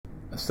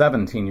A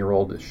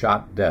 17-year-old is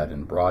shot dead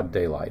in broad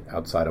daylight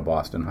outside a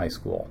Boston high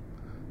school.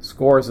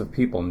 Scores of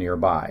people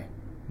nearby.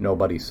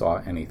 Nobody saw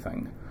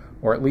anything.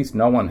 Or at least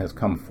no one has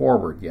come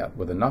forward yet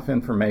with enough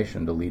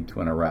information to lead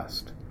to an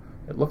arrest.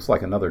 It looks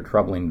like another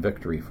troubling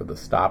victory for the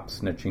stop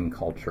snitching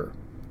culture.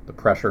 The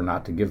pressure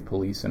not to give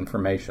police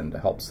information to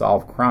help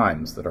solve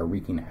crimes that are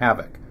wreaking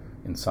havoc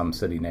in some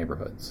city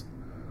neighborhoods.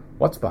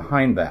 What's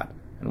behind that,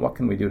 and what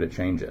can we do to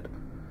change it?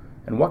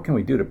 And what can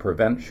we do to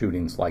prevent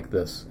shootings like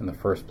this in the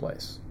first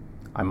place?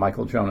 I'm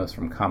Michael Jonas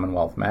from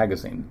Commonwealth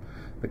Magazine.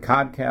 The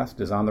Codcast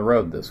is on the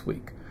road this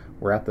week.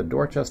 We're at the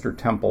Dorchester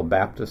Temple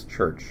Baptist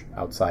Church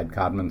outside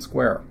Codman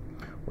Square.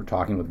 We're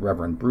talking with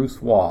Reverend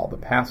Bruce Wall, the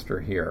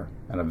pastor here,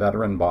 and a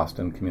veteran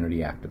Boston community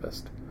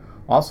activist.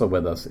 Also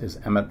with us is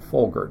Emmett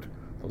Folgert,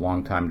 the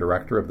longtime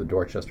director of the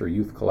Dorchester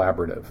Youth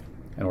Collaborative,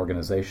 an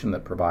organization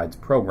that provides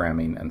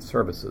programming and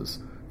services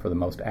for the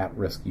most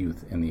at-risk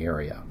youth in the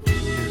area.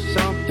 There's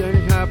something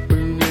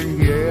happening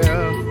here.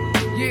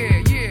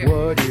 Yeah.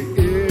 What it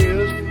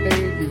is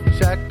ain't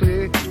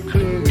exactly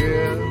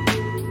clear.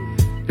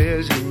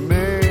 There's a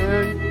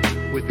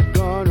man with a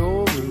gun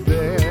over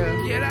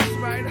there. Yeah, that's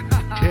right.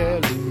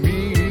 Telling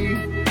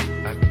me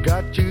I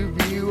got to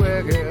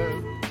beware.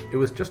 It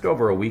was just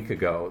over a week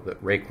ago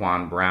that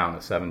Raekwon Brown, a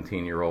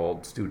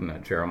 17-year-old student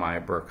at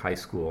Jeremiah Burke High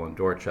School in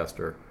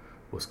Dorchester,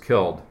 was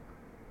killed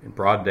in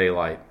broad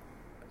daylight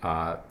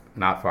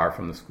not far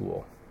from the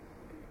school.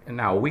 And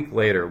now a week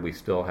later, we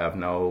still have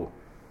no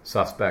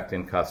suspect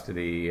in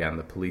custody, and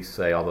the police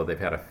say, although they've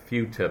had a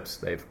few tips,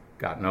 they've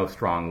got no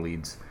strong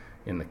leads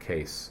in the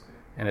case.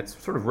 And it's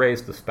sort of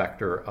raised the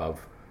specter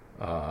of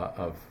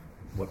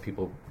what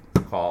people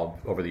called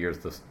over the years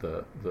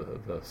the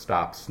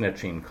stop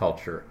snitching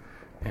culture,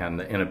 and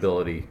the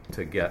inability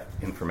to get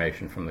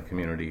information from the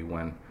community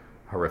when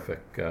horrific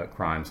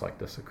crimes like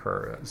this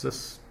occur. Is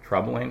this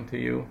troubling to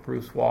you,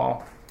 Bruce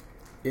Wall?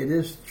 It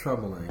is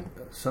troubling.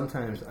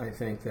 Sometimes I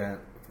think that,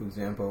 for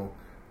example,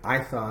 I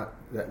thought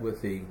that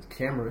with the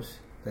cameras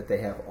that they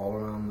have all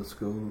around the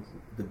school,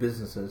 the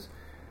businesses,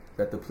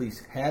 that the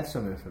police had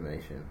some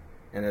information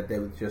and that they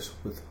were just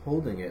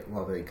withholding it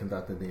while they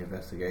conducted the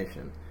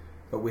investigation.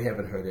 But we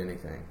haven't heard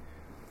anything.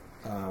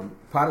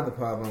 Part of the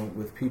problem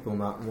with people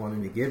not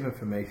wanting to give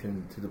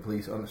information to the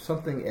police on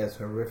something as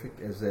horrific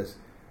as this,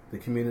 the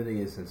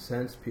community is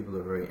incensed, people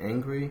are very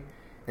angry,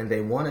 and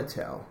they want to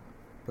tell,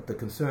 but the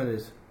concern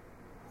is,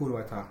 who do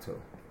I talk to?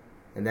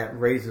 And that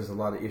raises a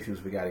lot of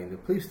issues regarding the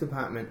police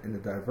department and the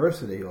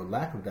diversity or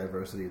lack of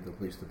diversity of the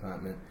police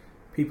department.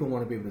 People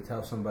want to be able to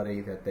tell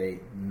somebody that they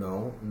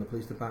know in the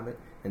police department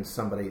and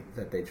somebody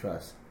that they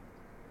trust.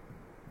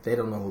 They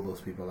don't know who those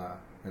people are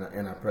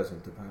in our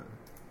present department.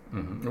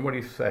 Mm-hmm. And what do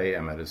you say,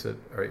 Emmett? Is it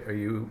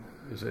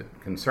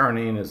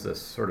concerning? Is this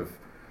sort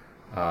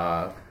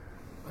of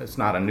it's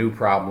not a new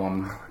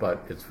problem,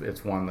 but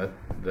it's one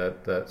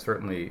that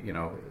certainly, you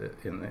know,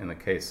 in the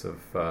case of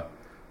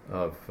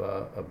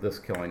this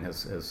killing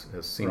has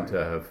seemed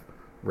to have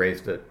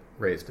raised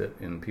it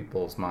in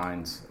people's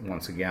minds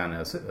once again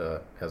as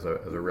a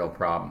real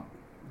problem.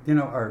 You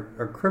know,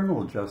 our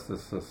criminal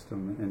justice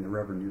system, and the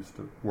Reverend used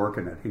to work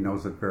in it, he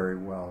knows it very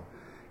well,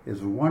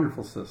 is a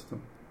wonderful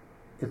system.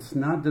 It's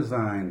not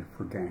designed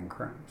for gang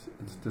crimes.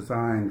 It's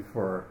designed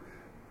for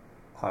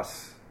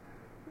us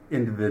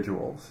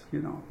individuals,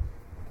 you know,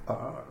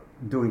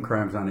 doing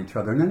crimes on each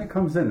other. And then it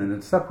comes in and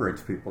it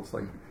separates people. It's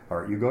like, all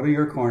right, you go to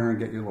your corner and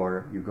get your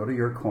lawyer. You go to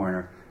your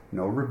corner,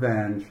 no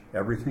revenge,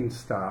 everything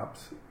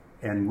stops,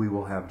 and we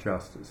will have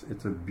justice.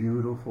 It's a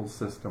beautiful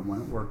system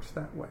when it works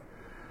that way.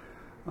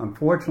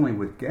 Unfortunately,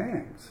 with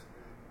gangs,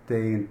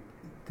 they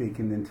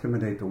can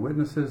intimidate the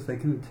witnesses, they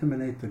can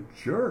intimidate the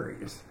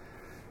juries.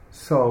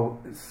 So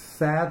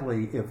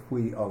sadly, if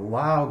we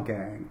allow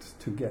gangs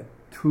to get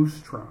too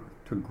strong,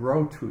 to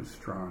grow too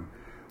strong,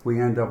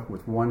 we end up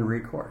with one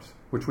recourse,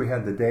 which we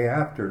had the day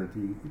after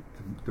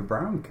the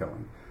Brown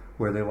killing,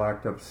 where they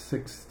locked up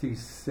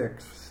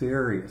 66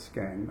 serious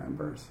gang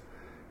members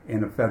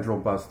in a federal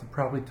bust that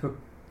probably took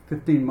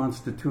 15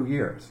 months to 2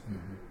 years.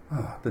 Mm-hmm.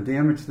 The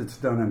damage that's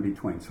done in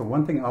between. So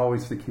one thing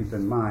always to keep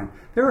in mind,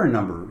 there are a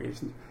number of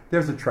reasons.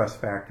 There's a trust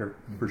factor,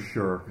 for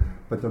sure,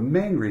 but the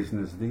main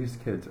reason is these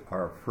kids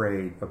are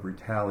afraid of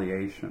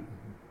retaliation.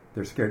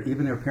 They're scared.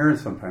 Even their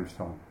parents sometimes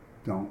tell them,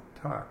 don't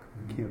talk.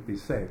 You can't be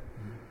safe.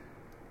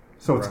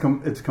 So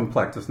it's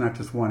complex. It's not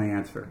just one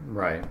answer.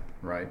 Right.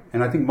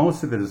 And I think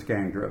most of it is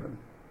gang-driven.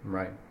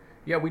 Right.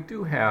 Yeah, we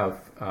do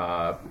have,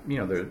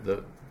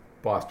 the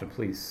Boston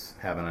police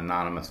have an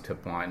anonymous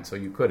tip line, so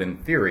you could, in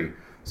theory,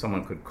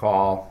 someone could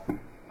call,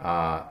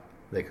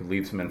 they could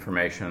leave some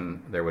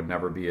information. There would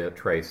never be a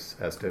trace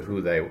as to who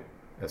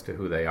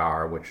they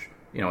are, which,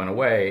 you know, in a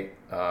way,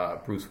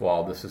 Bruce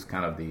Wall, this is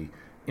kind of the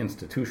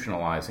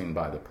institutionalizing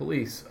by the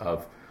police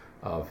of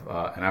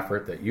an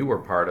effort that you were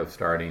part of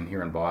starting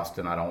here in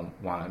Boston. I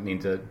don't mean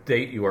to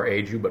date you or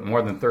age you, but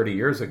more than 30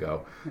 years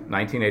ago,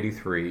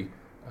 1983,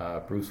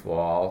 Bruce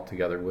Wall,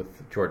 together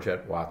with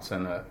Georgette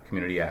Watson, a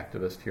community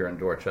activist here in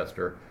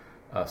Dorchester,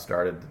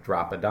 started the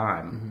Drop a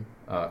Dime,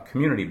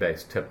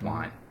 community-based tip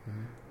line.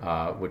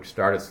 which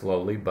started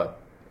slowly but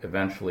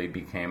eventually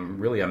became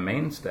really a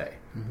mainstay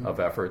of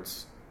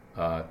efforts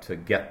to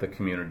get the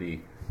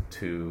community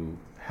to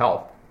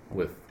help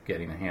with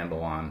getting a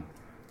handle on,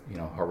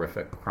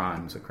 horrific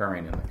crimes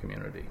occurring in the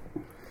community.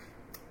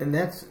 And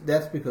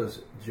that's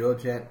because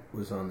Georgette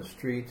was on the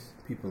streets.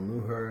 People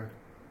knew her.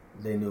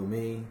 They knew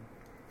me.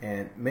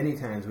 And many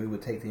times we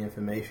would take the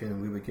information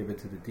and we would give it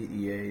to the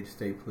DEA,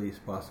 State Police,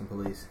 Boston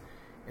Police.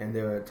 And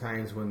there are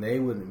times when they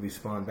would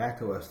respond back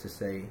to us to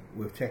say,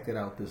 we've checked it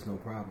out, there's no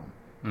problem.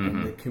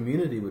 And the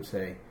community would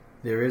say,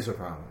 there is a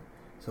problem.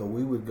 So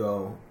we would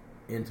go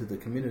into the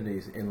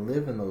communities and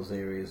live in those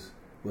areas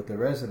with the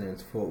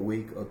residents for a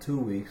week or 2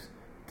 weeks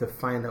to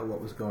find out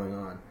what was going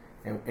on.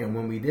 And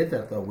when we did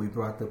that, though, we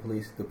brought the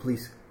police. The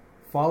police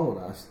followed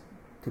us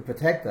to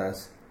protect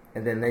us,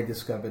 and then they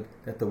discovered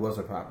that there was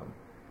a problem.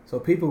 So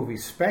people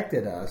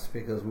respected us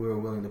because we were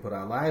willing to put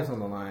our lives on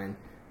the line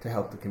to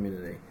help the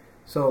community.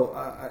 So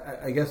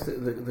I guess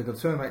the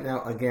concern right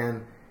now,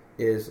 again,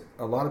 is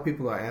a lot of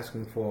people are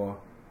asking for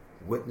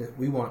witness.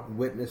 We want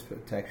witness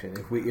protection.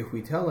 If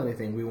we tell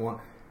anything,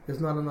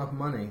 there's not enough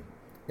money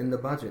in the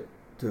budget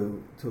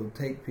to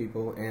take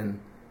people and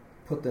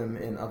put them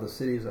in other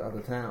cities or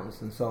other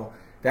towns. And so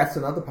that's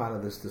another part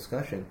of this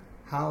discussion.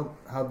 How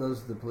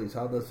does the police,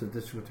 how does the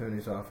district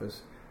attorney's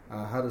office,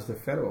 how does the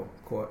federal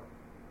court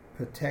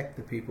protect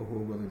the people who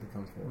are willing to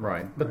come forward?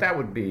 Right. But that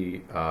would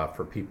be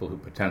for people who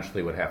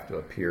potentially would have to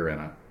appear in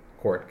a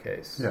court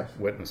case. Yes.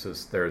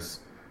 Witnesses, there's,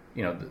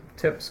 the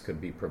tips could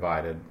be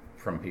provided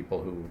from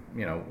people who,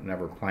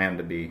 never planned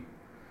to be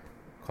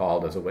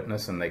called as a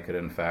witness, and they could,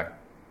 in fact,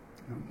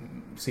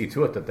 see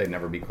to it that they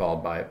never be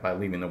called by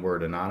leaving the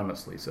word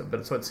anonymously. So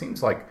it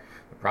seems like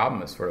the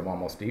problem is sort of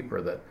almost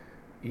deeper, that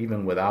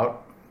even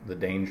without the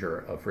danger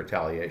of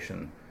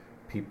retaliation,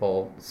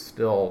 people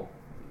still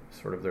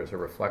there's a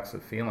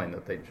reflexive feeling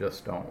that they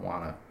just don't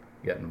want to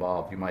get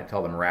involved. You might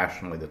tell them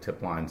rationally the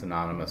tip line's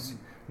anonymous,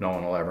 no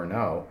one will ever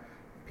know.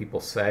 People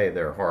say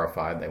they're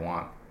horrified, they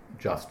want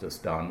justice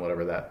done,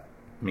 whatever that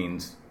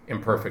means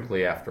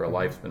imperfectly after a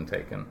life's been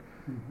taken.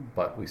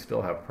 But we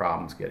still have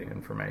problems getting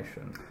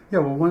information. Yeah,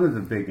 well, one of the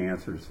big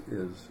answers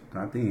is,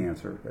 not the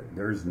answer,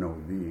 there is no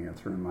the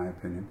answer in my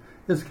opinion,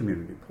 is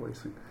community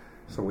policing.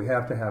 So we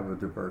have to have a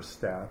diverse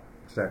staff,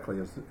 exactly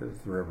as the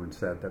Reverend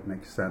said. That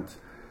makes sense.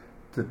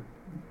 To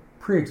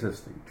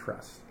pre-existing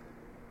trust.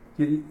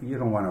 You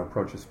don't want to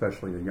approach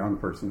especially a young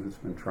person who's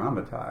been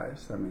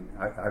traumatized. I mean,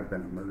 I've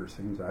been in murder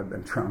scenes. I've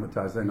been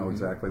traumatized. I know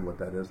exactly what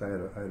that is. I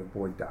had a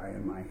boy die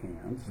in my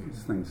hands.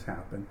 These things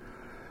happen.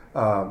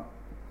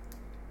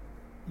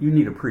 You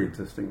need a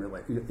pre-existing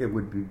relationship. It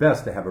would be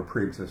best to have a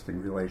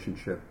pre-existing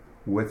relationship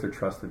with a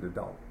trusted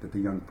adult that the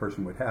young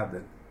person would have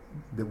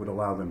that would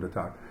allow them to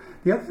talk.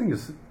 The other thing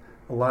is,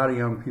 a lot of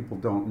young people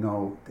don't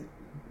know that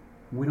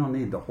we don't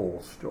need the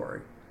whole story.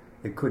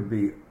 It could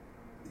be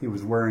he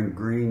was wearing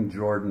green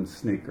Jordan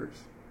sneakers.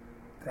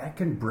 That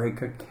can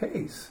break a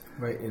case.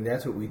 Right, and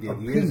that's what we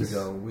did years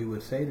ago. We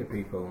would say to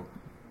people,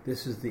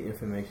 this is the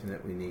information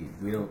that we need.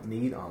 We don't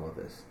need all of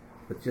this,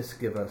 but just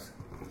give us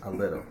a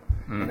little.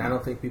 And I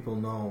don't think people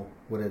know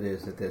what it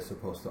is that they're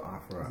supposed to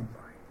offer up.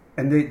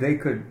 And they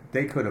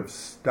could have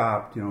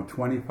stopped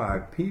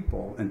 25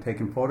 people and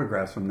taken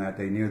photographs from that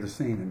day near the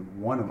scene,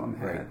 and one of them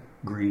had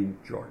green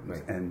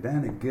Jordans. And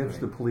then it gives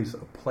the police a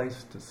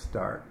place to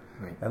start.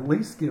 At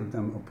least give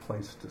them a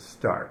place to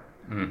start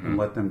and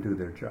let them do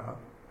their job.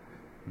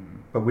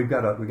 But we've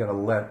got to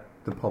let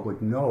the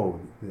public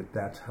know that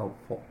that's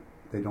helpful.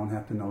 They don't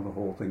have to know the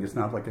whole thing. It's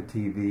not like a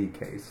TV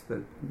case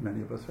that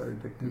many of us are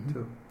addicted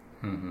to.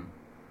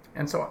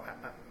 And so,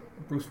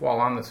 Bruce Wall,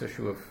 on this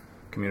issue of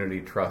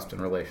community trust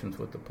and relations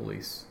with the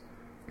police,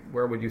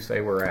 where would you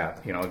say we're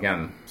at?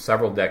 Again,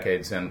 several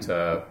decades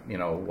into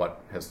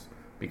what has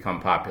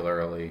become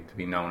popularly to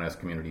be known as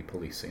community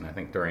policing. I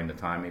think during the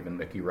time even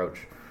Mickey Roach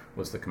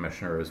was the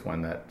commissioner is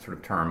when that sort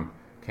of term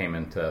came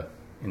into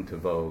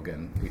vogue,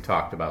 and we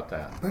talked about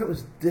that. But it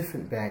was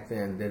different back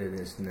then than it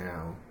is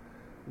now.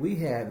 We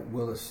had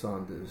Willis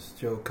Saunders,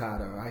 Joe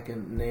Carter, I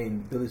can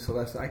name Billy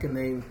Celeste, I can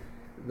name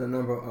the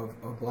number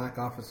of black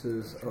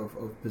officers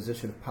of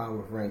position of power,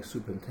 of rank,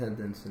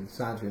 superintendents and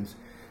sergeants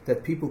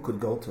that people could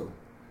go to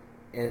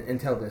and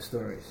tell their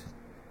stories.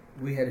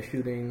 We had a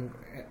shooting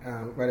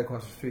right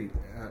across the street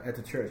at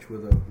the church where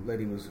the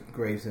lady was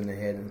grazed in the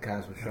head and the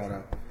cars were shot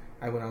up.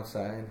 I went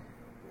outside,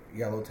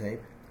 yellow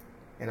tape,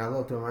 and I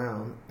looked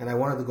around, and I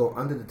wanted to go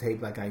under the tape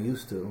like I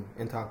used to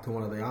and talk to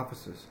one of the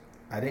officers.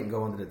 I didn't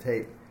go under the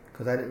tape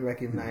because I didn't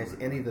recognize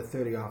any of the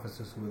 30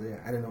 officers who were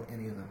there. I didn't know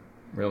any of them.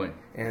 Really?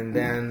 And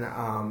then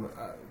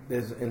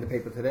there's in the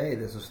paper today,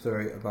 there's a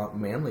story about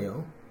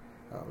Manlio,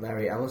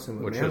 Larry Ellison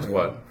with Which Manlio. is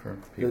what, for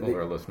people who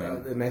are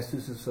listening? The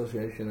Massachusetts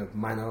Association of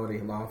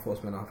Minority Law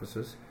Enforcement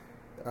Officers,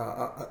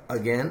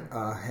 again,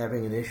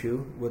 having an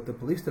issue with the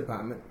police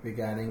department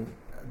regarding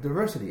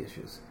diversity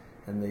issues.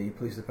 And the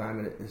police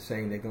department is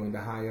saying they're going to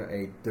hire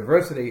a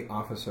diversity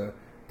officer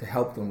to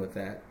help them with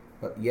that,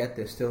 but yet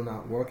they're still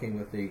not working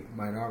with the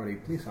Minority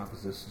Police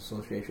Officers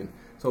Association.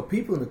 So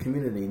people in the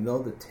community know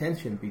the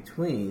tension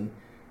between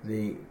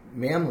the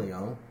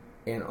Mamleo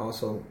and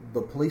also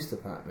the police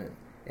department.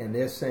 And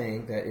they're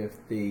saying that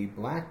if the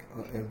black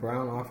and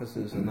brown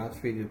officers are not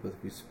treated with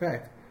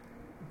respect,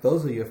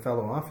 those are your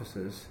fellow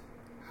officers.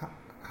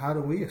 How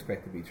do we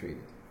expect to be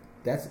treated?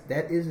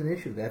 That is an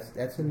issue.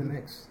 That's in the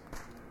mix.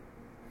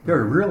 There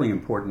are really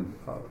important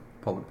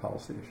public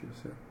policy issues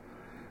here.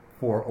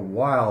 For a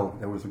while,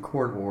 there was a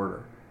court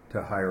order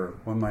to hire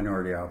one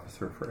minority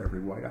officer for every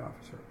white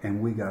officer,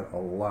 and we got a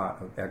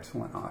lot of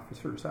excellent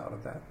officers out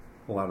of that.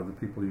 A lot of the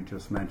people you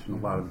just mentioned,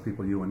 a lot of the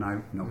people you and I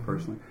know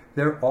personally,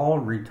 they're all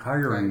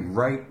retiring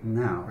right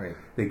now. Right.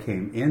 They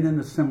came in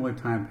a similar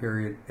time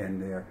period,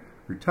 and they're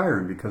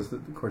retiring because,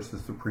 of course, the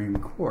Supreme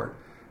Court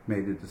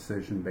made a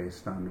decision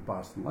based on the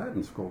Boston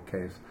Latin School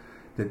case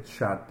that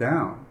shot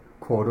down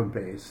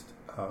quota-based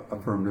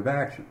affirmative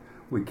action.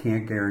 We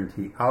can't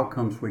guarantee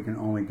outcomes, we can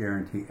only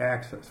guarantee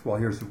access. Well,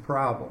 here's the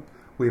problem.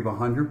 We have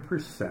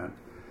 100%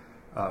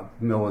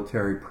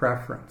 military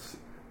preference,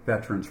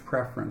 veterans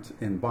preference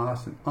in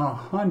Boston,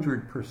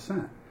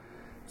 100%.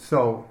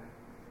 So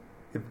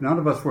if none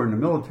of us were in the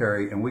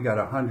military and we got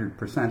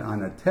 100%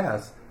 on a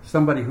test,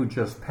 somebody who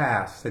just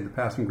passed, say the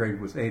passing grade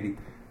was 80,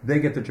 they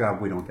get the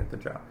job, we don't get the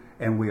job.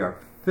 And we are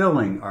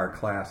filling our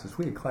classes.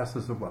 We had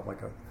classes of what,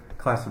 like a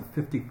class of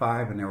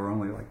 55, and there were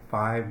only like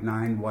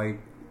 9 white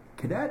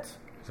cadets.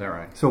 Is that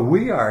right? So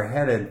we are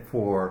headed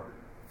for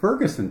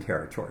Ferguson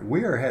territory.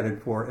 We are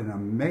headed for an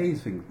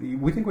amazing,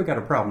 we think we got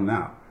a problem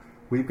now.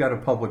 We've got a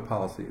public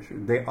policy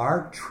issue. They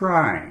are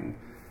trying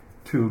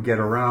to get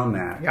around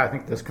that. Yeah, I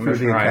think this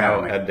commissioner I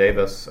know, Ed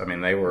Davis, I mean,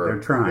 they were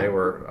strongly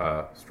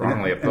opposed to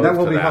that. And that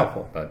will be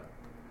helpful.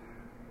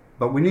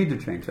 But we need to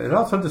change that. It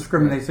also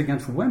discriminates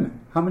against women.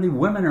 How many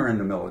women are in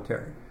the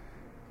military?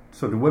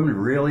 So do women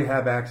really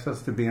have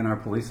access to be in our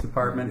police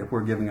department if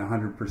we're giving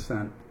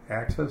 100%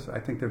 access? I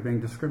think they're being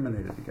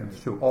discriminated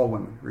against too. All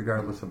women,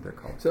 regardless of their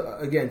color. So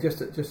again, just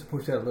to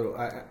push that a little,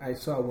 I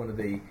saw one of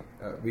the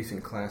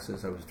recent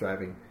classes. I was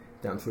driving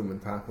down Truman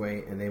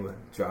Parkway, and they were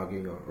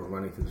jogging or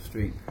running through the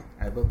street.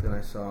 I looked and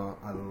I saw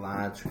a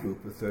large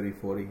group of 30,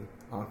 40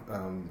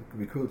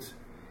 recruits.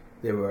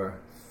 There were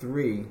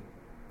 3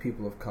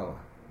 people of color,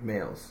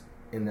 males,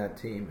 in that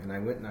team. And I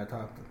went and I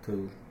talked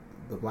to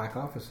the black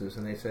officers,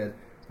 and they said,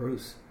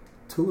 Bruce,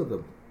 2 of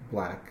the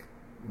black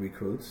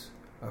recruits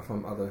are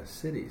from other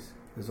cities.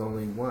 There's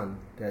only 1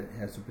 that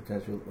has the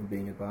potential of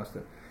being in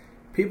Boston.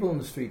 People in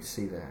the streets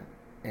see that,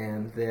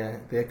 and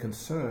they're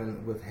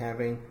concerned with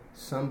having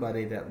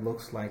somebody that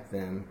looks like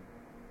them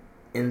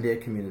in their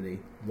community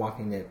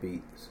walking their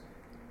beats.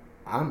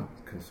 I'm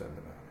concerned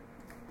about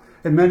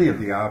it. And many of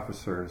the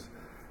officers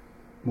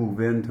move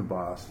into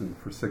Boston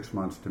for 6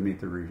 months to meet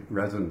the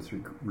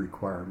residency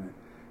requirement.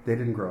 They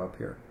didn't grow up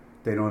here.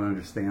 They don't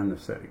understand the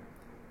city.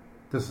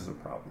 This is a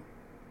problem.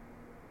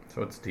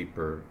 So it's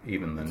deeper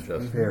even than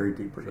just very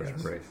deeper,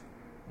 just race.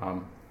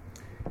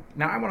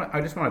 Now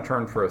I just want to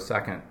turn for a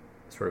second,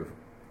 sort of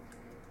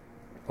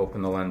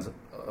open the lens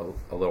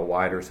a little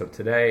wider. So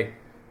today,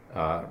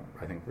 I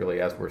think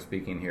really as we're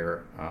speaking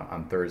here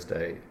on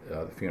Thursday,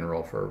 the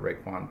funeral for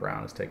Raekwon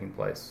Brown is taking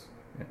place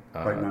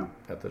right now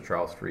at the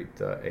Charles Street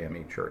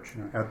AME Church.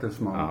 At this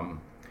moment.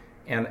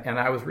 And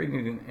I was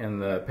reading in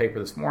the paper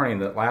this morning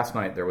that last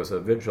night there was a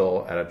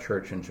vigil at a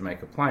church in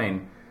Jamaica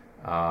Plain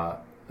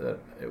that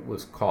it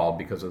was called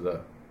because of the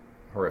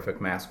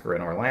horrific massacre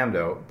in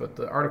Orlando. But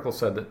the article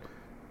said that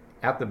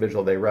at the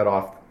vigil they read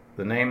off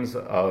the names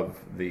of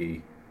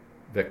the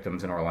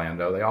victims in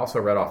Orlando. They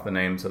also read off the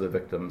names of the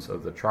victims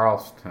of the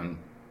Charleston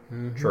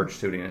church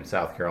shooting in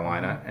South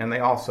Carolina. And they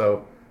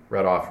also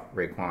read off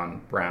Raekwon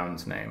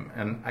Brown's name.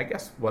 And I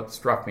guess what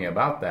struck me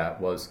about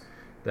that was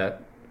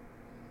that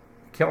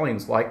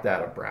killings like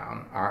that of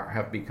Brown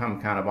have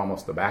become kind of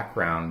almost the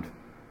background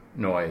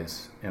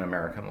noise in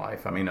American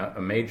life. I mean, a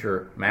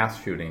major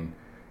mass shooting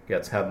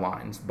gets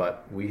headlines,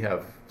 but we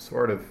have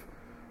sort of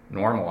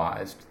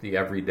normalized the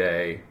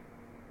everyday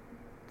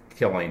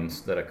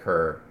killings that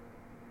occur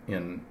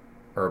in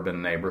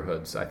urban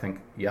neighborhoods. I think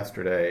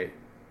yesterday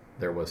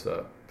there was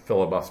a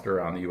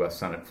filibuster on the U.S.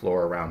 Senate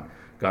floor around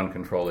gun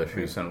control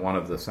issues, and one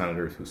of the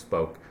senators who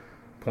spoke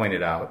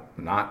pointed out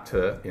not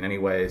to in any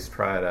ways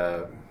try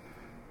to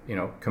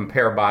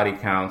compare body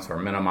counts or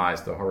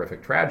minimize the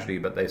horrific tragedy,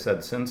 but they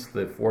said since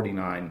the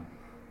 49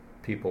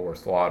 people were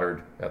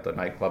slaughtered at the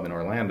nightclub in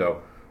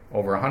Orlando,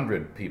 over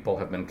 100 people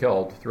have been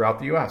killed throughout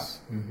the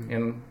U.S.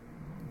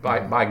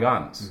 by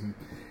guns.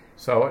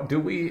 So do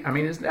we, I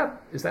mean, is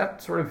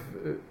that sort of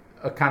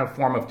a kind of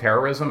form of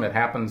terrorism? It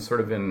happens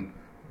sort of in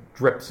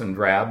drips and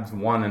drabs,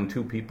 1 and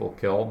 2 people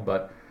killed,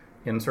 but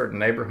in certain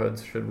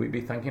neighborhoods, should we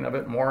be thinking of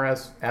it more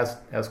as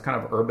kind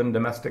of urban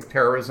domestic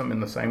terrorism in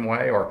the same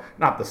way, or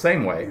not the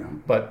same way,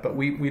 but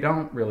we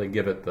don't really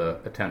give it the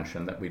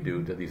attention that we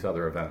do to these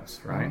other events,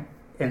 right?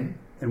 And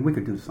we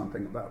could do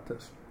something about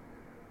this.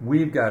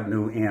 We've got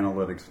new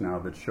analytics now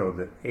that show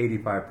that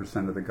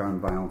 85% of the gun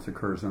violence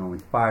occurs in only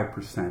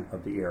 5%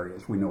 of the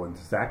areas. We know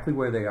exactly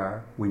where they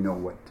are. We know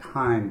what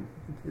time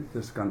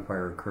this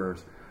gunfire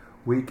occurs.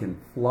 We can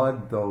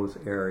flood those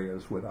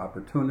areas with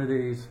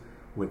opportunities,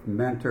 with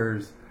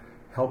mentors,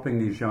 helping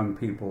these young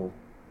people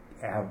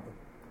have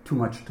too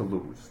much to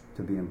lose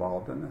to be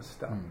involved in this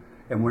stuff.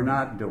 And we're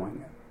not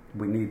doing it.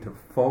 We need to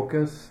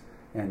focus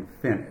and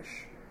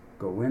finish.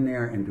 Go in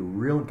there and do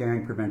real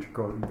gang prevention.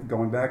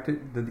 Going back to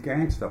the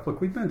gang stuff.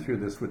 Look, we've been through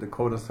this with the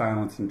Code of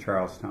Silence in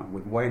Charlestown,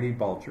 with Whitey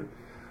Bulger,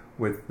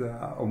 with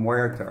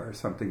Omerta or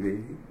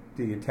something,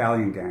 the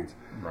Italian gangs.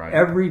 Right.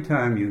 Every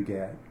time you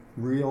get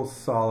real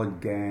solid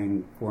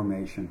gang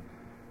formation,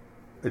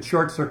 it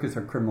short circuits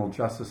our criminal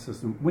justice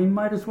system. We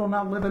might as well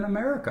not live in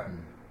America.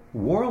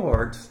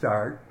 Warlords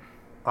start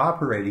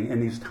operating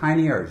in these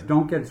tiny areas.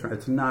 Don't get it started.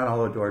 It's not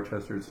all of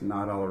Dorchester. It's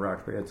not all of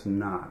Roxbury. It's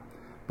not.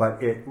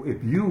 But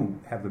if you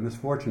have the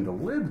misfortune to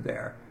live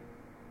there,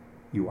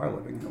 you are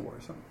living in a war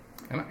zone.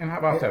 And how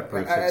about that,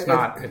 Bruce?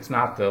 It's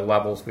not the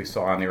levels we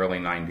saw in the early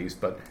 90s,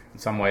 but in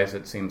some ways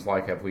it seems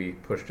like, have we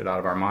pushed it out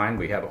of our mind?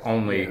 We have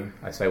only,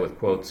 I say with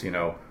quotes,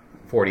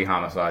 40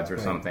 homicides or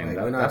something. Right.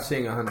 We're not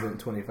seeing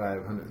 125,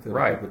 130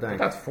 right. people dying.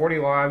 That's 40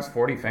 lives,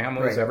 40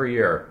 families every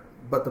year.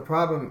 But the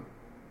problem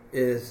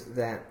is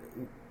that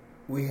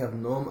we have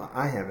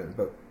I haven't,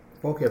 but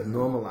folk have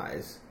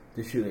normalized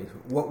the shootings.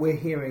 What we're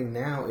hearing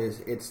now is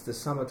it's the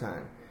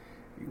summertime,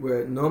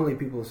 where normally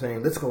people are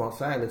saying, let's go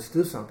outside, let's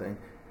do something.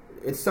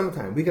 It's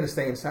summertime, we got to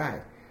stay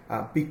inside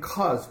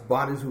because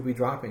bodies will be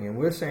dropping. And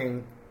we're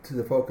saying to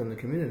the folk in the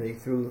community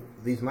through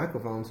these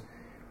microphones,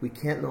 we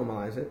can't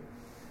normalize it.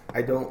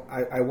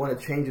 I want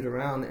to change it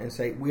around and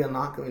say we are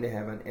not going to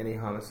have any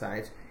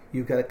homicides.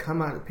 You've got to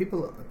come out.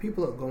 People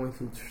are going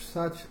through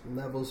such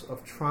levels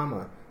of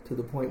trauma to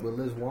the point where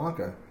Liz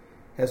Walker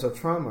has a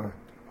trauma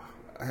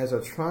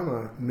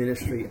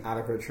ministry out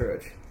of her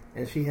church,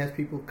 and she has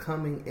people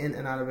coming in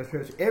and out of her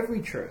church.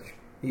 Every church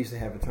needs to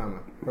have a trauma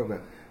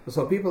program.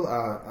 So people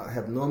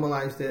have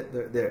normalized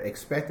it. They're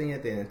expecting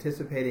it. They're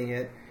anticipating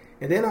it,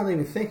 and they're not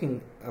even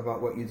thinking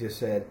about what you just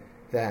said.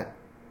 That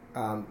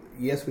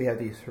yes, we have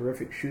these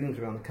horrific shootings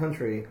around the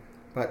country,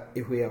 but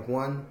if we have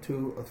 1,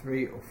 2, or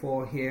 3, or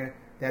 4 here,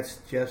 that's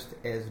just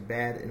as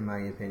bad, in my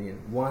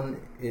opinion.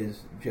 One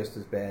is just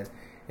as bad.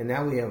 And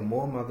now we have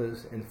more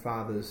mothers and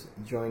fathers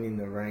joining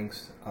the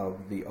ranks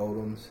of the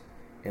Odoms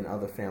and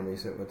other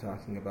families that we're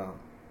talking about.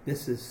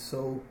 This is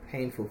so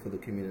painful for the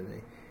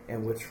community,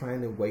 and we're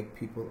trying to wake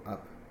people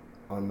up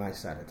on my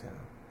side of town.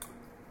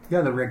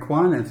 Yeah, the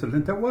Raekwon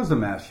incident, there was a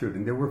mass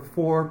shooting. There were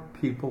 4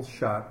 people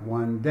shot,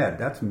 1 dead.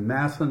 That's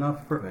mass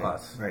enough for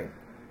us. Right.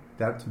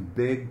 That's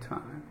big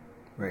time.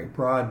 Right.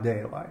 Broad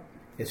daylight.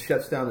 It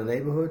shuts down the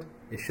neighborhood.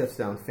 It shuts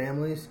down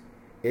families.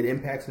 It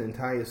impacts an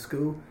entire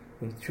school.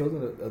 When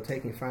children are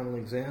taking final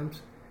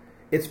exams,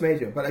 it's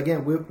major. But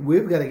again,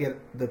 we've got to get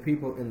the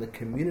people in the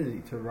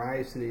community to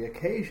rise to the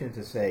occasion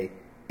to say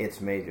it's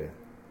major.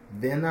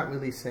 They're not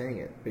really saying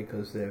it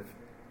because they've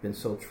been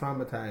so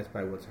traumatized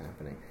by what's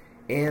happening.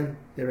 And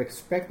they're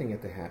expecting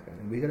it to happen.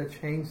 And we've got to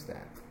change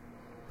that.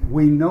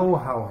 We know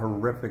how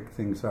horrific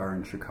things are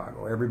in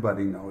Chicago.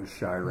 Everybody knows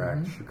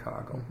Chirac,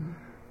 Chicago.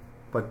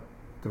 But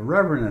the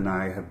Reverend and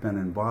I have been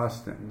in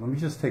Boston. Let me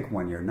just take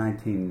one year,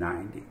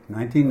 1990.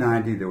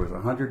 1990, there was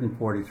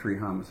 143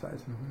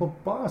 homicides. Well,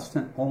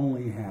 Boston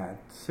only had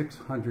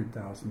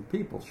 600,000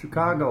 people.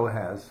 Chicago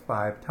has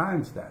 5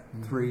 times that,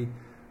 3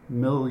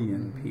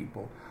 million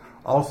people.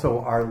 Also,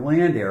 our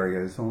land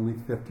area is only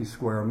 50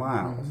 square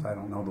miles. I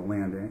don't know the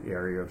land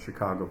area of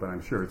Chicago, but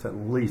I'm sure it's at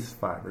least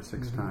 5 or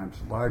 6 times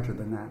larger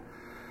than that.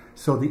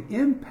 So the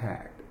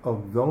impact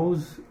of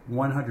those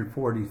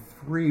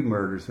 143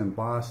 murders in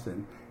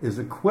Boston is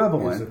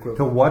equivalent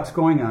to what's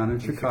going on in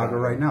Chicago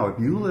right now. If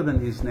you live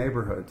in these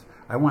neighborhoods,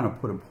 I want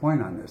to put a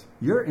point on this.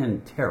 You're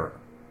in terror.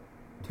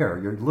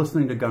 You're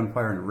listening to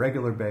gunfire on a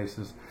regular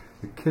basis.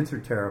 The kids are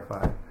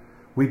terrified.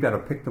 We've got to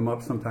pick them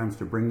up sometimes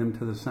to bring them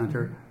to the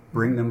center,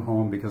 bring them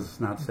home because it's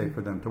not safe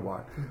for them to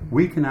walk.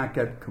 We cannot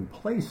get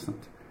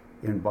complacent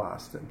in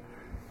Boston.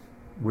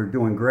 We're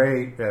doing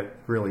great at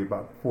really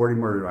about 40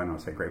 murders. I don't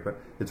say great, but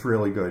it's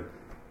really good.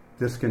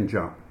 This can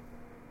jump.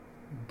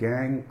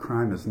 Gang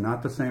crime is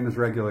not the same as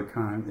regular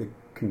crime. It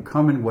can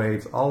come in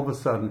waves. All of a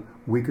sudden,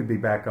 we could be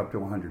back up to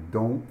 100.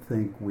 Don't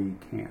think we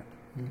can't.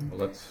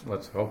 Well,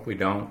 let's hope we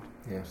don't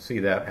see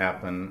that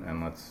happen,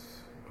 and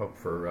let's hope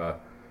for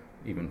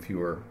even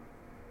fewer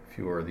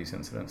of these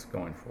incidents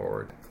going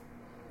forward.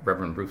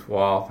 Reverend Bruce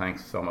Wall,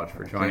 thanks so much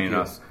for joining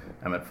us.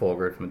 Emmett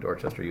Folgert from the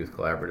Dorchester Youth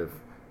Collaborative,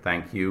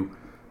 thank you.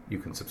 You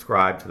can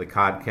subscribe to the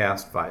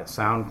Codcast via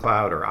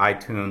SoundCloud or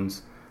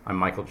iTunes. I'm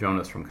Michael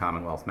Jonas from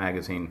Commonwealth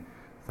Magazine.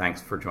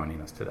 Thanks for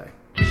joining us today.